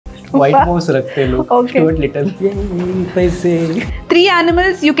White mouse रखते लोग. Okay. Stuart Little. Yay, पैसे. 3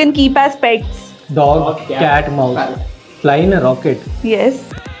 animals you can keep as pets. Dog, cat, mouse. Fly in a rocket. Yes.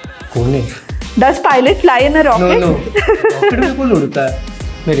 कौन है? Does pilot fly in a rocket? No. Rocket में कौन उड़ता है?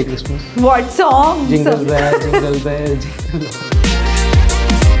 Merry Christmas. What song? Jingle bell, jingle bell, jingle bell.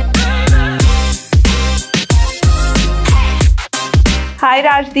 Hi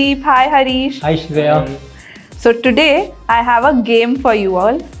Rajdeep. Hi Harish. Hi Shreya. So today I have a game for you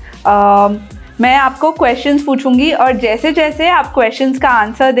all. मैं आपको questions पूछूंगी और जैसे जैसे आप questions का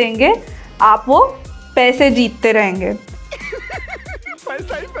आंसर देंगे आप वो पैसे जीतते रहेंगे.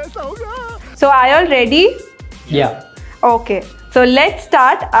 पैसा ही पैसा होगा. So are you all ready? Yeah. Okay. So let's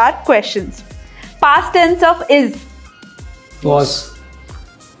start our questions. Past tense of is. Was.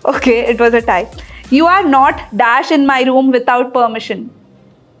 Okay, it was a tie. You are not dash in my room without permission.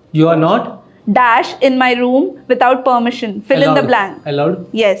 You are not Dash in my room without permission. Fill in the blank. Allowed.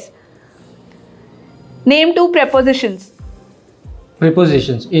 Yes. Name 2 prepositions.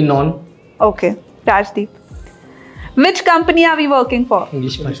 Prepositions in on. Okay. Rajdeep. Which company are we working for?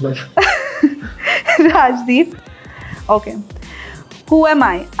 English National. Rajdeep. Okay. Who am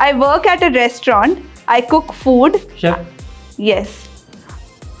I? I work at a restaurant. I cook food. Chef. Yes.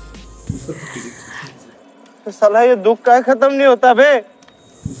 साला ये दुख का खत्म नहीं होता बे.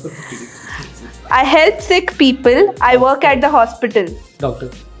 I help sick people. I work at the hospital. Doctor.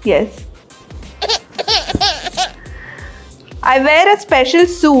 Yes. I wear a special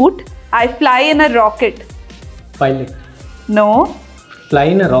suit. I fly in a rocket. Pilot. No. Fly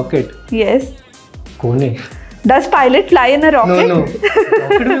in a rocket. Yes. कौन है? Does pilot fly in a rocket? No.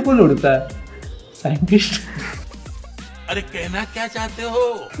 Rocket में कौन उड़ता है? Scientist. अरे कहना क्या चाहते हो?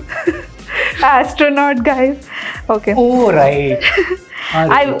 Astronaut, guys. Okay. Oh right.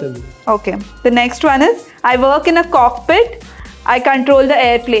 Okay. The next one is I work in a cockpit. I control the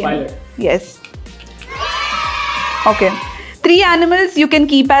airplane. Pilot. Yes. Okay. 3 animals you can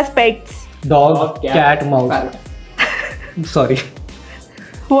keep as pets. Dog, cat, mouse. Sorry.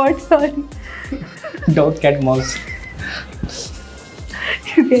 What? Sorry. Dog, cat, mouse.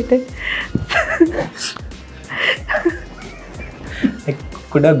 You get it? I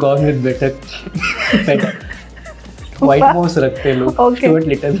could have gone with better. White mouse रखते लोग. Okay. Stuart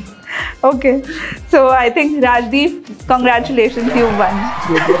Little. Okay. So I think Rajdeep, congratulations, you won.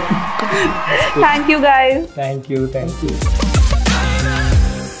 Thank you, guys. Thank you.